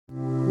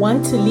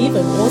Want to live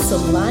an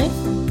awesome life?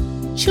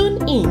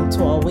 Tune in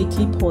to our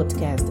weekly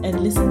podcast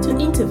and listen to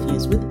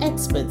interviews with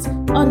experts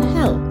on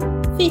health,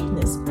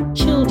 fitness,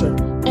 children,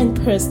 and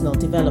personal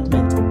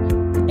development.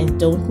 And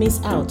don't miss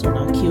out on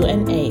our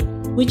Q&A,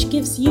 which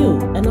gives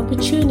you an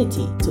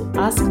opportunity to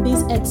ask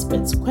these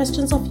experts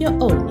questions of your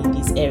own in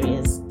these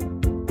areas.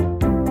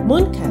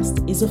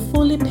 Mooncast is a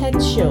fully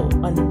packed show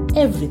on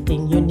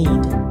everything you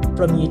need,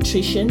 from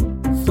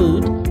nutrition,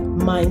 food,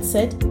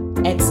 mindset,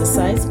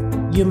 exercise,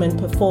 human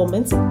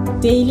performance,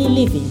 daily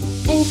living,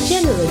 and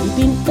generally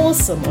being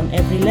awesome on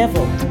every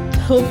level,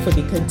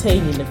 hopefully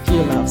containing a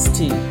few laughs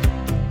too.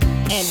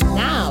 And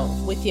now,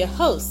 with your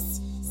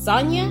hosts,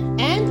 Sonia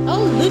and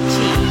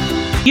Oluchi.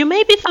 You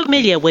may be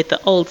familiar with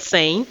the old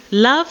saying,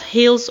 love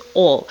heals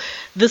all.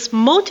 This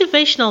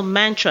motivational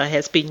mantra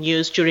has been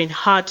used during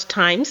hard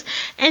times,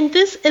 and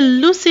this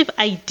elusive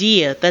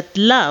idea that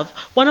love,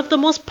 one of the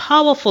most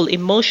powerful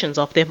emotions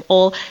of them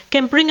all,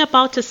 can bring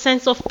about a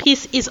sense of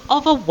peace is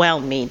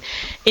overwhelming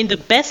in the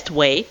best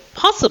way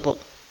possible.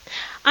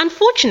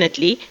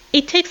 Unfortunately,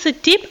 it takes a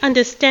deep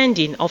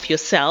understanding of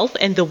yourself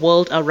and the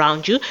world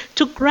around you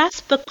to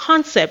grasp the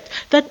concept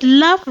that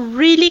love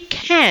really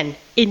can,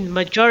 in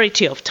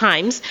majority of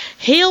times,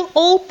 heal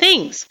all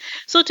things.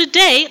 So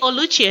today,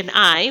 Oluchi and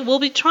I will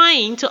be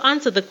trying to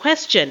answer the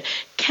question,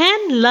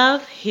 can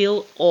love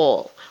heal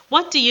all?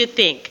 What do you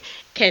think?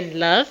 Can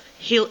love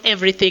heal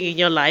everything in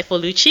your life,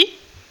 Oluchi?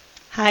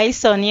 Hi,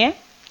 Sonia.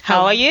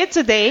 How are you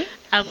today?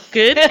 I'm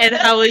good. And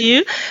how are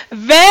you?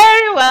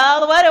 Very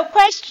well. What a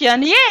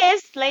question.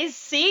 Yes, let's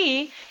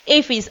see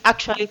if it's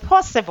actually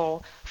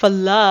possible for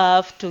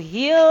love to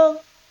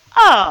heal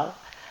all.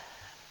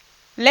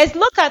 Let's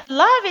look at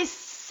love is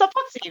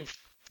supportive.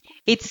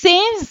 It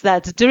seems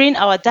that during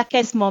our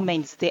darkest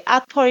moments, the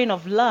outpouring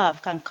of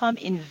love can come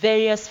in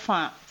various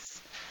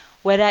forms,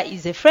 whether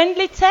it's a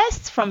friendly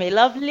text from a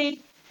lovely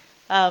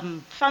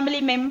family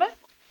member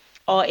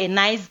or a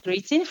nice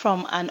greeting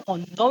from an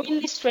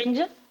unknowingly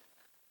stranger.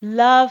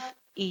 Love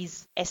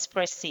is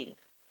expressive.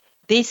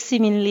 This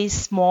seemingly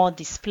small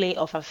display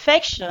of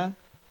affection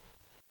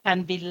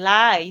can be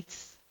light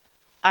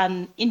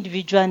and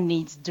individual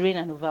needs during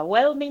an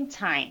overwhelming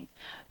time.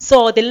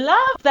 So the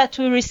love that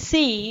we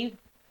receive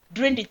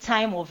during the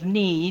time of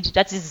need,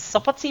 that is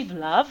supportive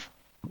love,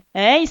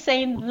 he's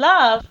saying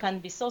love can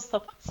be so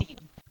supportive.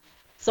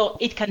 So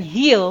it can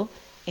heal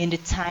in the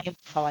time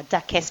of our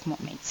darkest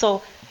moment.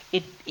 So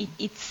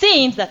it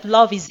seems that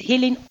love is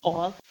healing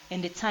all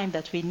in the time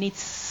that we need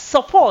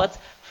support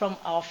from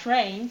our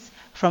friends,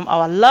 from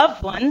our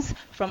loved ones,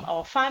 from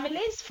our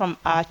families, from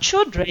our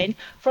children,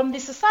 from the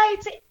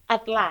society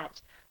at large.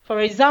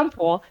 For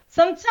example,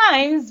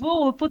 sometimes we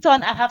will put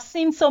on, I have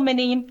seen so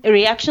many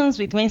reactions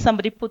with when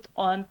somebody put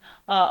on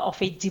of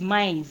a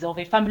demise, of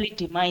a family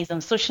demise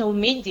on social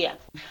media.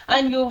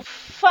 And you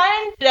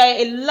find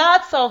a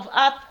lot of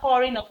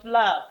outpouring of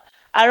love.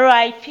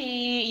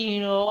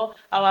 RIP,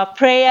 our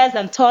prayers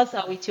and thoughts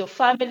are with your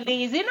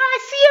families. I see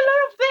a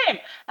lot of them.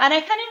 And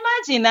I can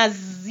imagine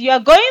as you are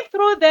going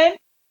through them,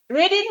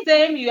 reading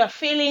them, you are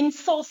feeling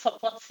so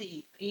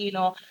supportive,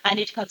 and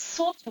it can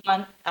suit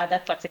one at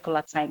that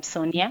particular time,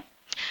 Sonia.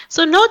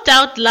 So no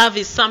doubt love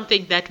is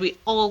something that we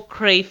all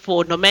crave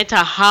for, no matter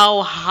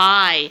how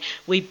high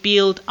we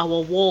build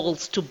our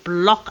walls to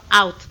block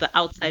out the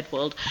outside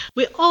world.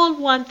 We all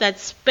want that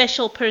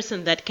special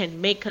person that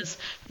can make us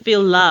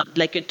feel loved.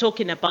 Like you're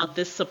talking about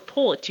this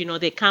support,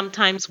 there come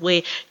times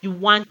where you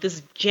want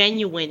this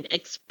genuine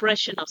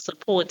expression of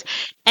support.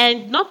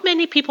 And not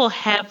many people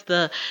have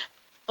the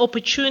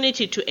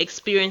opportunity to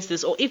experience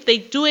this, or if they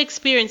do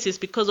experience this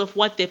because of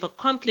what they've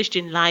accomplished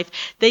in life,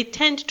 they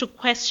tend to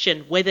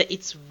question whether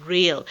it's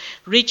real.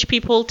 Rich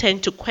people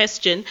tend to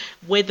question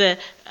whether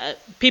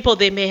people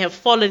they may have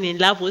fallen in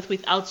love with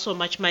without so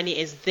much money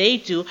as they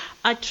do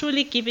are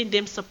truly giving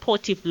them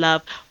supportive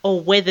love, or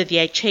whether they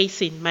are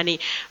chasing money.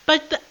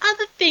 But the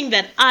other thing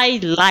that I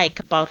like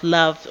about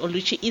love,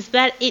 Oluchi, is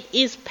that it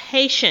is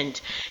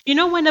patient.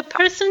 When a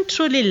person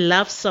truly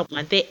loves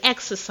someone, they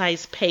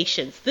exercise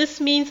patience. This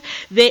means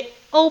they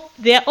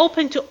are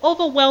open to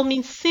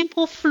overwhelming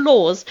simple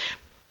flaws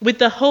with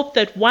the hope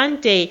that one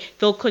day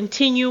they'll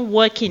continue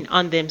working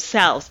on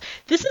themselves.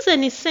 This is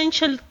an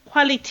essential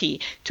quality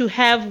to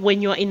have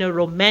when you're in a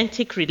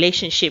romantic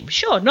relationship.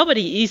 Sure,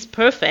 nobody is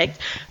perfect,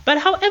 but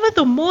however,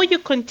 the more you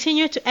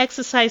continue to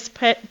exercise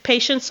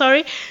patience,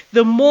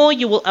 the more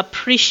you will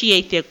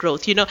appreciate their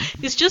growth.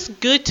 It's just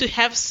good to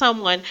have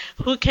someone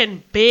who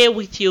can bear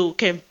with you,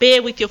 can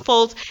bear with your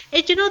faults.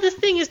 And this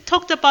thing is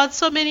talked about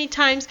so many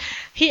times.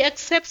 He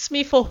accepts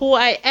me for who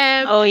I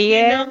am. Oh,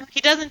 yeah. He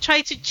doesn't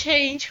try to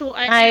change who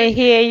I am. I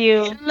hear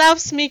you. He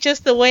loves me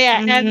just the way I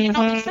am.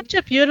 It's such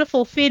a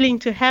beautiful feeling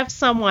to have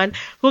someone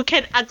who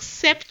can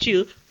accept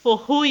you for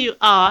who you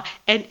are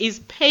and is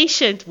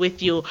patient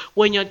with you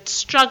when you're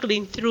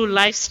struggling through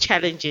life's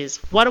challenges.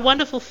 What a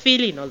wonderful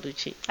feeling,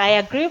 Oluchi. I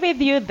agree with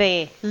you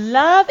there.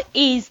 Love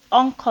is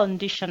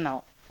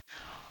unconditional.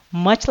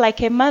 Much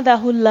like a mother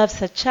who loves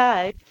her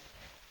child,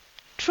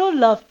 true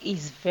love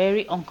is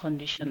very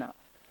unconditional.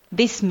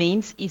 This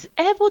means is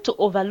able to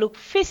overlook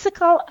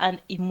physical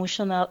and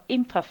emotional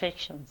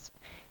imperfections.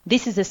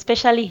 This is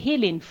especially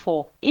healing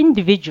for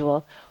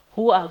individuals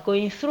who are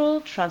going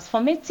through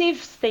transformative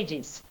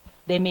stages.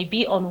 They may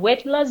be on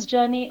weight loss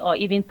journey or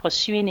even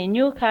pursuing a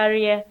new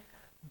career.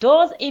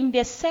 Those in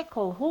their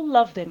circle who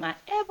love them are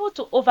able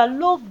to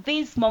overlook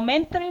these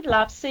momentary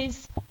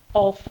lapses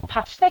of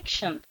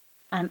perfection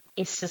and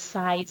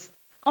exercise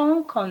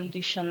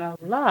unconditional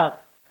love.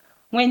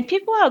 When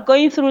people are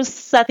going through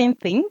certain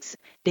things,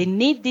 they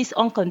need this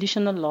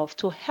unconditional love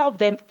to help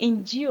them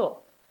endure.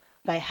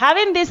 By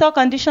having this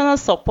unconditional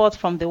support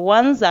from the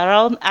ones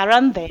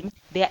around them,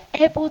 they are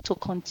able to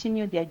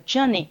continue their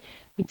journey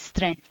with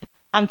strength.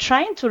 I'm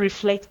trying to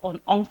reflect on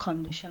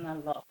unconditional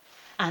love.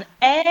 And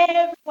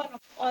every one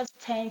of us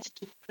tends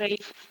to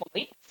crave for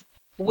it,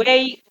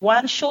 where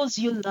one shows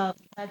you love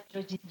without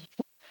judging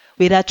you,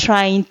 without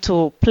trying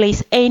to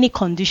place any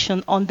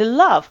condition on the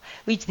love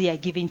which they are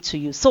giving to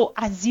you. So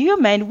as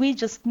human, we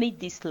just need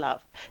this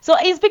love. So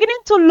it's beginning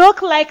to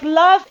look like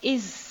love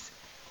is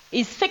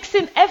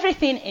fixing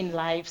everything in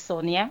life,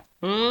 Sonia.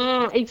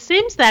 It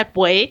seems that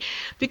way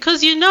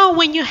because you know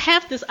when you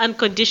have this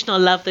unconditional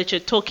love that you're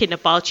talking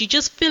about, you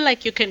just feel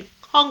like you can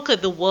conquer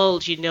the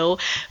world, you know.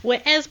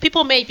 Whereas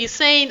people may be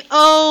saying,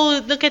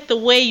 oh, look at the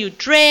way you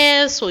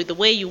dress or the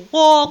way you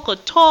walk or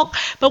talk.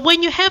 But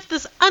when you have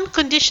this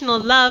unconditional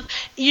love,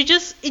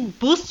 it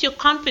boosts your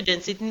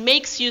confidence. It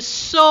makes you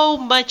so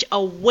much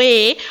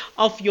aware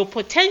of your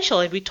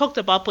potential. And we talked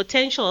about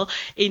potential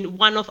in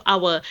one of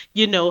our,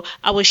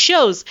 our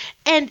shows.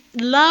 And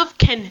love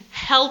can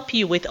help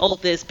you with all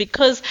this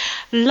because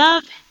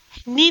love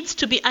needs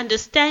to be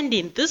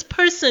understanding. This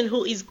person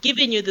who is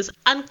giving you this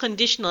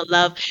unconditional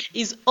love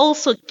is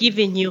also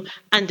giving you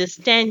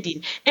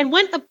understanding. And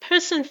when a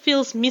person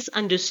feels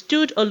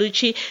misunderstood,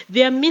 Oluchi,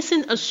 they are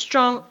missing a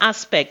strong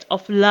aspect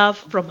of love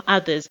from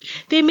others.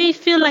 They may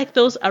feel like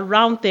those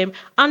around them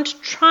aren't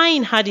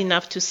trying hard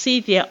enough to see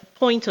their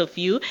point of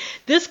view.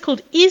 This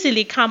could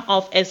easily come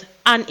off as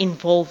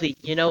uninvolving,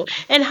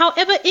 And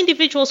however,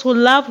 individuals who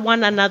love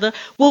one another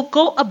will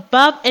go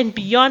above and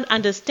beyond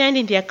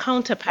understanding their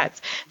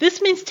counterparts.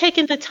 This means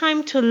taking the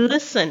time to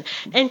listen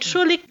and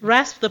truly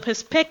grasp the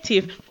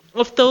perspective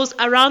of those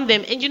around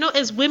them. And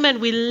as women,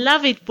 we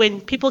love it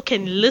when people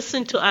can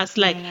listen to us,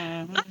 like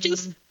not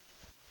just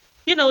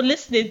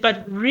listening,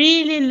 but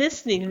really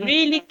listening,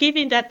 really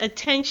giving that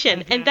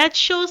attention. And that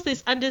shows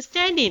this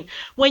understanding.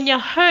 When you're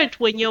hurt,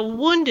 when you're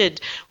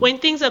wounded, when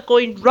things are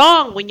going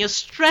wrong, when you're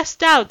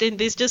stressed out, and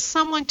there's just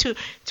someone to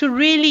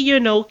really,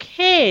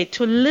 care,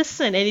 to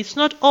listen. And it's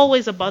not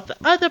always about the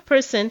other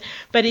person,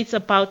 but it's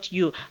about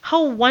you.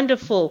 How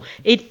wonderful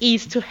it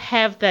is to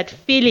have that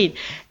feeling.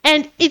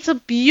 And it's a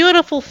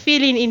beautiful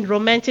feeling in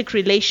romantic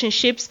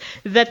relationships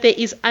that there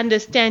is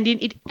understanding.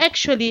 It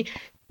actually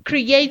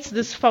creates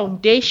this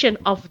foundation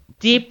of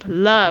deep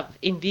love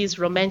in these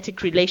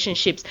romantic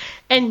relationships.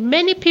 And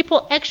many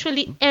people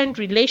actually end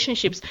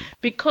relationships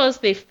because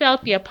they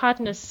felt their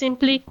partner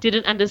simply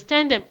didn't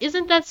understand them.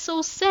 Isn't that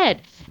so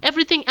sad?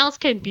 Everything else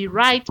can be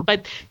right,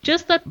 but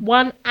just that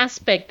one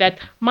aspect that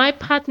my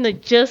partner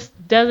just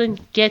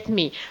doesn't get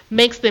me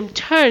makes them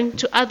turn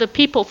to other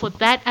people for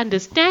that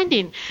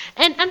understanding.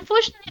 And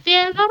unfortunately,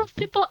 there are a lot of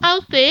people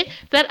out there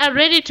that are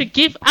ready to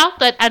give out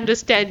that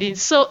understanding.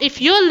 So if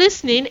you're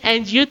listening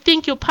and you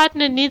think your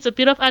partner needs a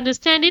bit of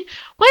understanding,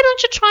 why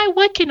don't you try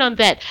working on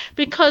that?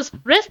 Because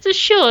rest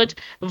assured,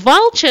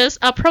 vultures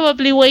are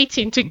probably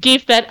waiting to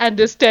give that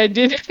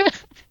understanding.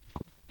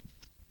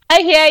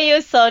 I hear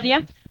you,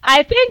 Sonia.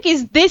 I think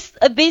is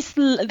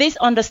this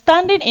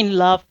understanding in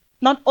love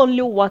not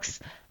only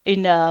works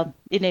in a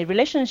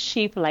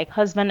relationship like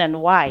husband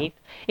and wife,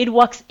 it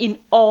works in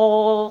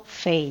all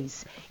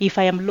phase. If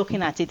I am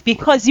looking at it,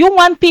 because you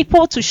want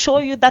people to show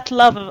you that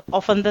love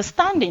of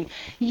understanding.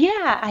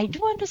 Yeah, I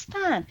do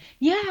understand.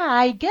 Yeah,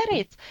 I get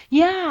it.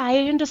 Yeah,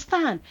 I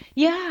understand.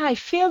 Yeah, I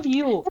feel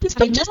you. It's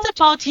not just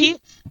about him,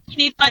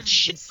 but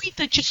show me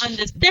that you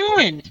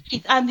understand.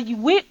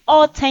 And we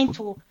all tend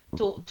to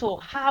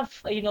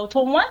have, to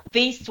want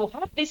this, to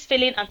have this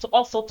feeling, and to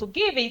also to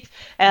give it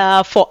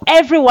for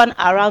everyone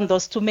around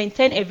us to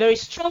maintain a very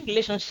strong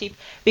relationship,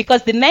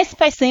 because the next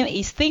person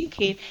is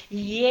thinking,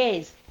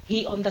 yes,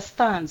 he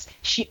understands,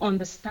 she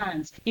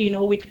understands,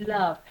 with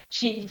love.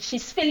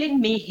 She's feeling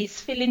me,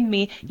 he's feeling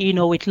me,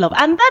 with love.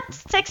 And that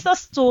takes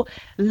us to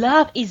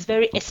love is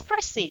very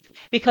expressive,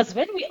 because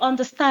when we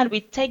understand, we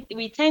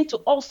tend to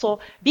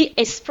also be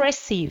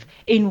expressive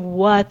in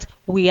what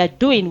we are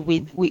doing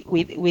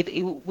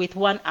with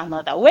one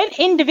another. When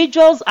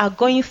individuals are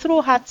going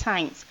through hard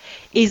times,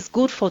 it's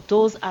good for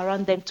those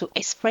around them to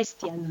express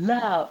their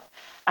love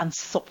and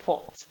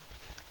support.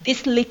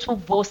 This little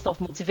burst of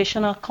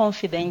motivational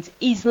confidence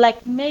is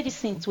like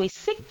medicine to a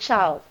sick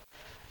child.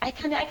 I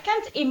can't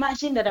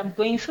imagine that I'm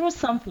going through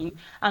something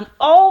and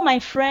all my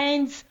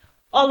friends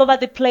all over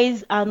the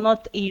place are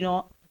not,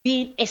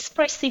 being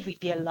expressive with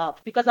their love,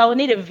 because I will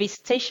need a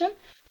visitation.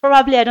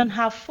 Probably I don't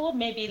have food.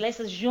 Maybe let's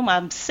assume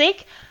I'm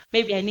sick.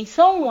 Maybe I need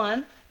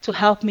someone to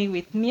help me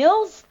with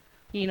meals,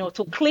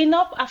 to clean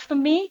up after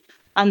me,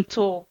 and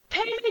to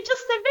pay me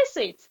just a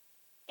visit.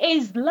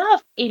 Is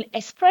love in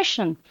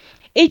expression.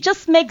 It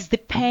just makes the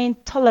pain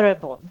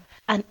tolerable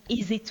and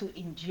easy to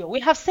endure.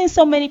 We have seen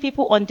so many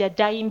people on their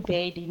dying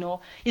bed,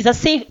 it's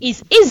as if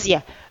it's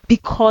easier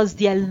because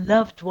their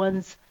loved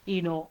ones,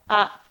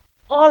 are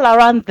all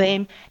around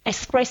them,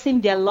 expressing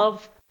their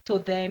love to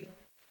them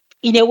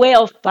in a way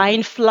of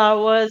buying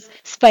flowers,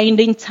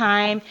 spending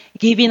time,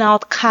 giving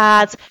out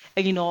cards,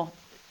 you know,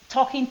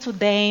 talking to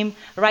them,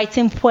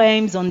 writing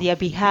poems on their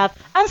behalf,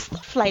 and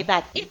stuff like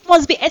that. It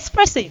must be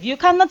expressive. You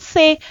cannot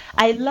say,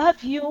 I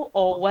love you,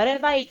 or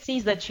whatever it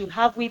is that you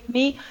have with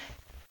me.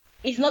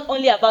 It's not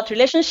only about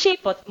relationship,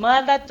 but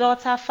mother,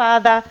 daughter,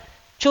 father,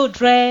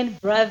 children,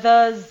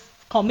 brothers,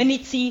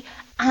 community,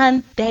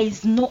 and there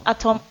is no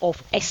atom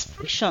of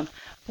expression.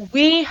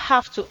 We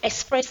have to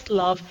express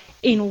love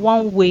in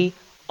one way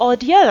or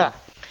the other,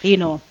 you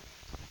know.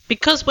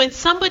 Because when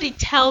somebody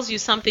tells you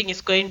something is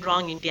going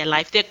wrong in their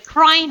life, they're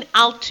crying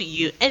out to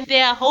you and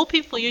they are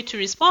hoping for you to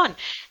respond.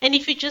 And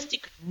if you just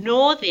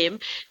ignore them,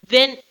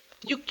 then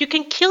you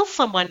can kill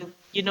someone,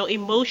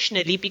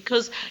 emotionally,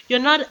 because you're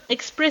not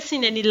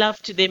expressing any love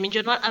to them and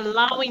you're not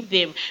allowing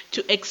them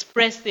to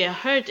express their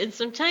hurt. And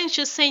sometimes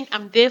just saying,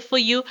 I'm there for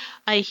you,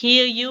 I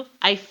hear you,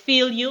 I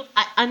feel you,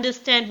 I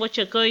understand what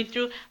you're going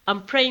through,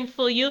 I'm praying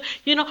for you.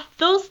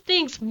 Those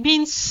things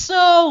mean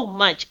so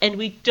much, and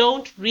we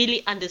don't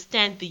really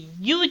understand the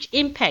huge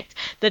impact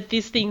that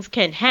these things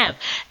can have.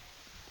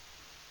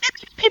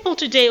 People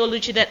today,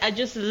 Oluchi, that are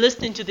just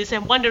listening to this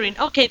and wondering,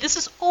 okay, this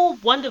is all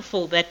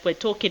wonderful that we're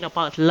talking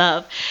about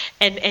love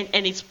and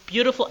its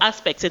beautiful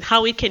aspects and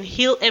how it can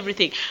heal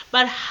everything.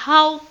 But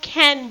how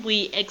can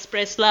we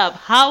express love?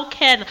 How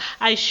can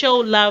I show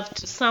love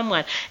to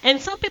someone? And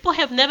some people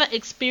have never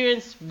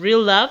experienced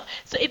real love,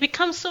 so it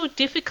becomes so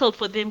difficult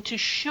for them to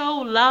show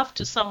love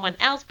to someone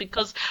else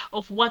because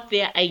of what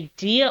their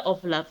idea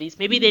of love is.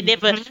 Maybe they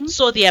never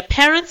saw their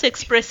parents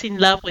expressing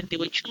love when they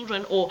were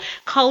children, or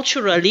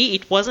culturally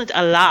it wasn't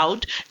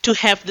allowed to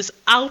have this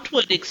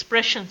outward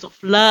expressions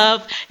of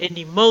love and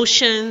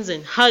emotions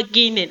and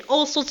hugging and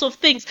all sorts of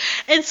things.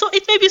 And so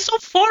it may be so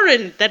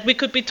foreign that we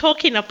could be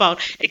talking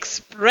about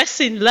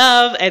expressing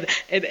love and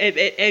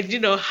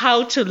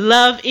how to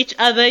love each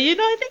other.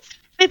 I think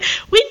and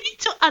we need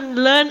to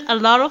unlearn a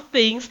lot of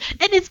things,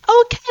 and it's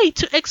okay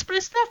to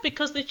express love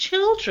because the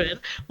children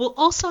will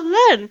also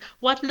learn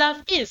what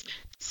love is.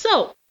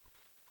 So,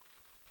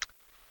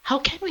 how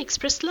can we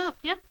express love?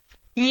 Yeah.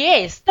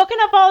 Yes, talking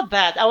about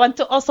that, I want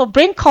to also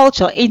bring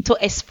culture into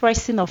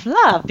expressing of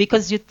love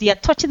because they are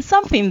touching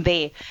something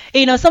there.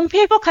 Some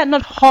people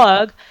cannot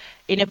hug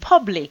in a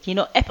public.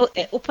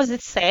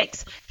 Opposite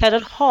sex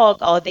cannot hug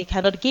or they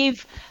cannot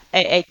give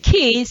a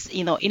kiss,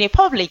 in a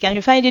public, and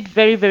you find it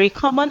very, very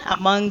common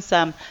amongst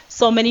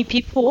so many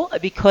people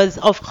because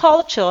of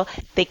culture.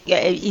 They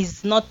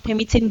is not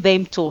permitting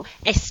them to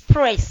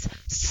express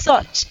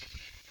such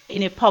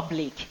in a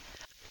public.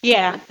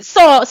 Yeah,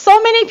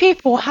 so many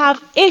people have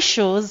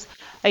issues,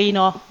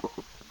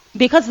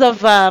 because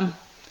of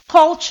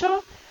culture,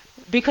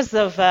 because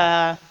of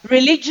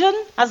religion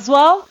as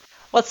well.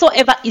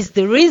 Whatsoever is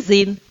the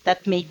reason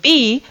that may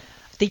be,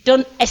 they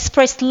don't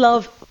express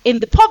love in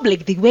the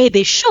public the way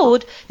they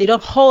should. They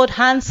don't hold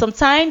hands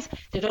sometimes.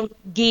 They don't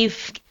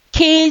give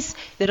kiss.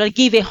 They don't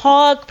give a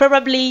hug.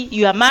 Probably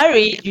you are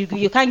married.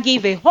 You can't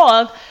give a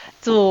hug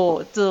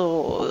to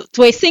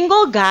a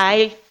single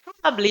guy.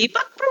 But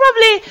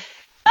probably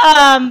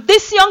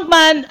this young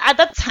man at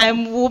that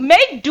time will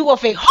make do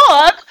of a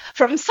hug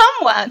from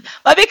someone,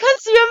 but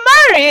because you're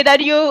married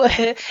and you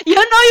you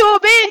know you will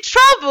be in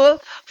trouble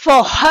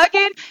for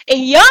hugging a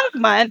young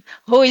man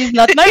who is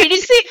not married.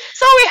 You see,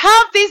 so we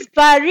have these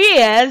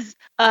barriers,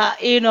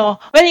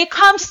 when it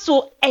comes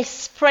to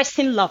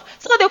expressing love.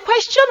 So the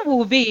question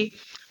will be,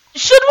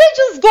 should we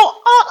just go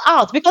all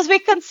out? Because we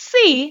can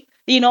see,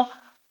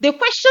 the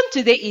question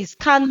today is,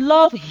 can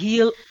love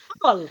heal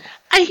all?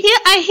 I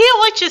hear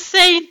what you're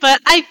saying,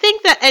 but I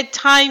think that at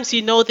times,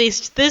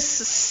 there's this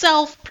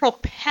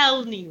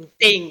self-propelling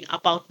thing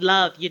about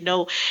love,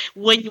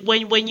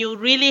 when you're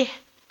really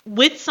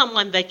with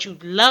someone that you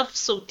love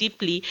so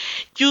deeply,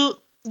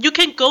 you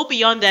can go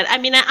beyond that. I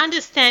mean, I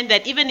understand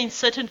that even in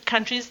certain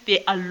countries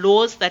there are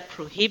laws that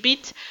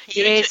prohibit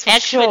you Yes, to for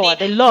sure. actually,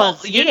 The laws,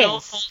 hold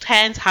yes.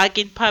 hands, hug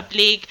in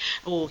public,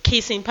 or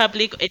kiss in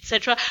public,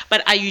 etc.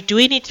 But are you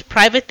doing it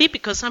privately?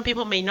 Because some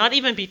people may not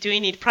even be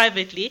doing it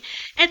privately,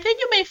 and then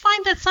you may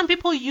find that some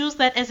people use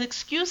that as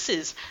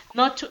excuses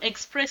not to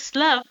express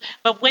love.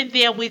 But when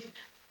they are with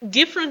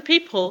different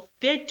people,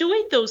 they're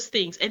doing those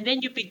things, and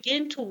then you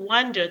begin to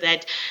wonder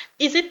that,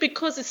 is it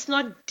because it's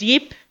not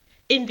deep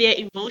in their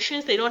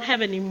emotions? They don't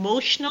have an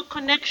emotional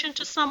connection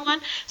to someone,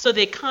 so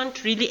they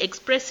can't really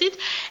express it.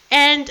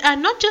 And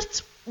not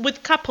just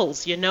with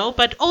couples,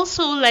 but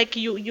also like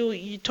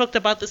you talked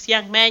about this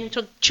young man.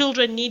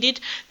 Children need it.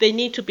 They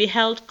need to be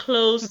held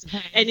close,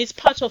 and it's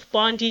part of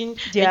bonding.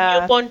 Yeah.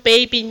 A newborn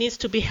baby needs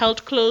to be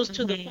held close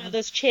to the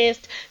father's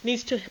chest,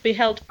 needs to be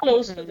held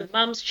close to the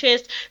mom's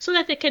chest, so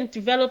that they can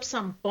develop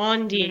some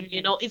bonding.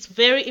 It's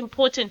very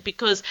important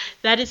because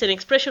that is an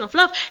expression of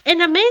love,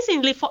 and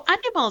amazingly for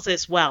animals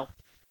as well.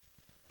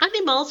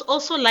 Animals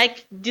also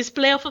like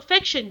display of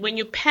affection. When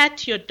you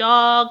pet your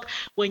dog,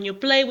 when you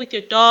play with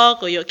your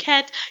dog or your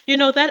cat,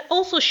 that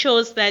also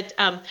shows that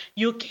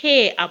you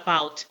care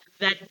about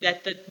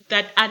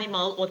that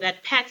animal or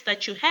that pet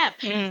that you have.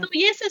 So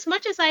yes, as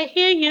much as I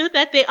hear you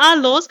that there are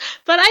laws,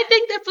 but I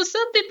think that for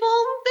some people,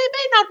 they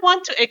may not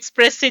want to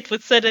express it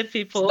with certain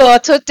people. So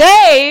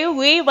today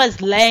we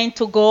must learn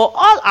to go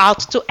all out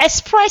to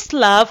express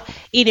love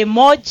in a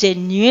more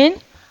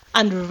genuine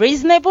and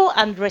reasonable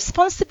and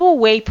responsible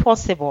way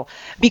possible,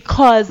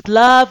 because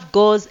love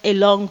goes a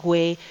long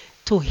way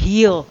to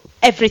heal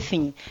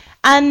everything.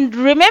 And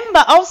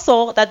remember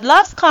also that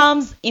love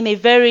comes in a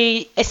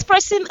very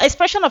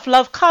expression of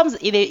love comes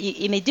in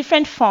a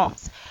different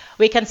forms.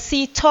 We can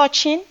see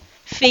touching,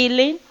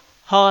 feeling,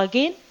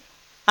 hugging,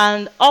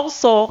 and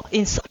also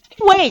in some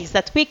ways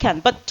that we can.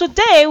 But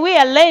today we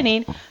are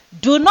learning,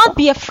 do not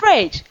be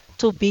afraid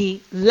to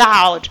be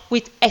loud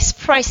with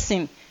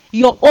expressing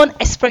your own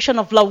expression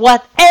of love,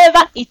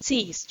 whatever it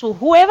is, to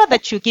whoever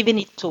that you're giving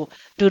it to.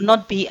 Do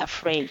not be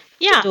afraid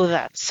to do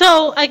that.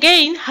 So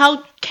again,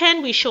 how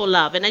can we show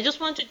love? And I just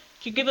want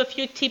to give a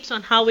few tips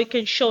on how we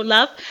can show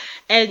love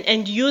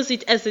and use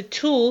it as a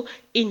tool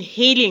in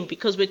healing,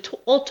 because we're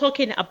all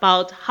talking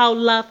about how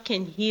love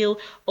can heal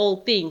all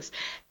things.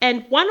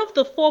 And one of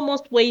the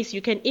foremost ways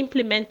you can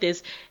implement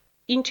this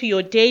into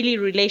your daily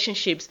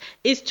relationships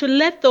is to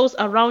let those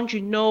around you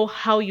know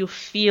how you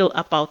feel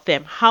about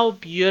them. How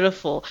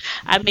beautiful.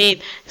 I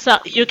mean, so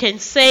you can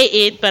say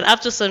it, but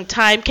after some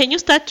time, can you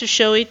start to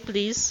show it,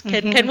 please?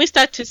 Can we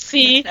start to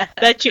see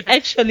that you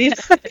actually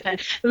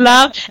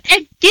love?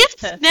 And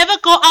gifts never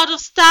go out of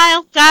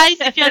style, guys.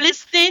 If you're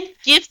listening,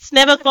 gifts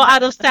never go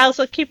out of style,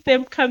 so keep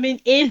them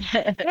coming in.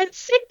 And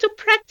seek to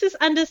practice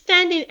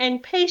understanding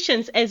and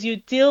patience as you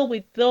deal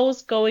with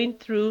those going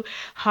through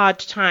hard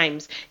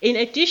times. In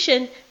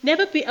addition,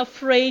 never be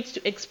afraid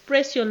to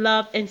express your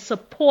love and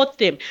support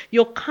them.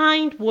 Your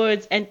kind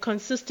words and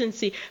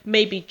consistency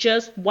may be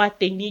just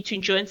what they need to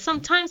endure. And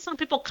sometimes some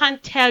people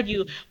can't tell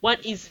you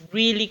what is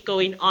really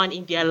going on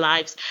in their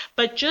lives.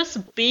 But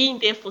just being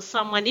there for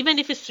someone, even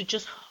if it's to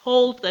just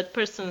hold that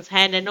person's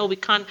hand. I know we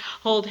can't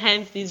hold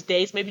hands these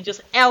days. Maybe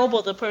just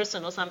elbow the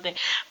person or something.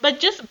 But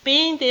just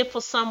being there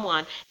for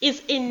someone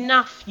is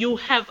enough. You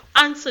have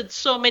answered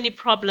so many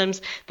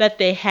problems that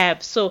they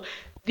have. So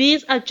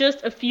these are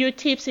just a few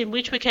tips in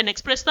which we can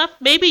express love.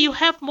 Maybe you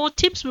have more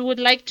tips. We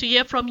would like to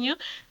hear from you.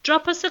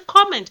 Drop us a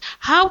comment.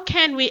 How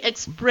can we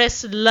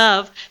express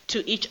love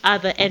to each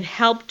other and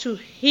help to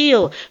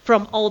heal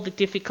from all the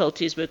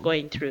difficulties we're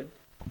going through?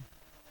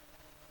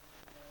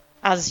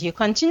 As you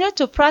continue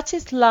to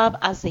practice love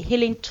as a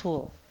healing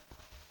tool,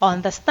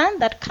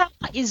 understand that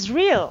karma is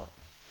real.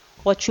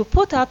 What you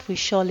put out will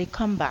surely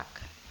come back.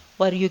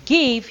 What you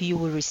give, you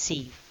will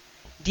receive.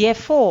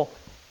 Therefore,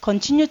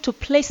 continue to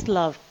place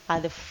love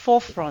at the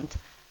forefront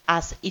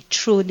as it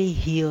truly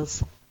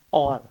heals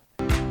all.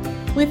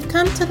 We've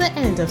come to the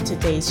end of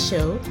today's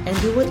show, and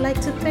we would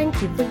like to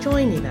thank you for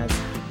joining us.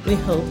 We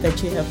hope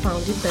that you have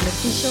found it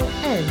beneficial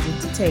and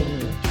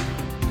entertaining.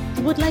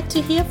 We would like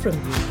to hear from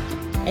you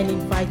and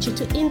invite you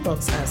to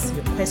inbox us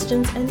your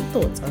questions and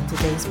thoughts on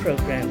today's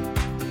program.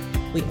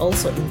 We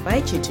also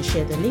invite you to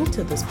share the link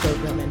to this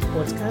program and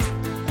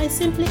podcast by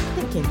simply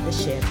clicking the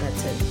share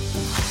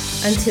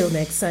button. Until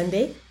next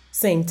Sunday,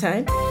 same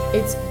time,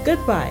 it's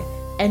goodbye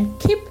and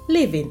keep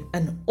living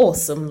an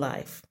awesome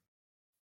life.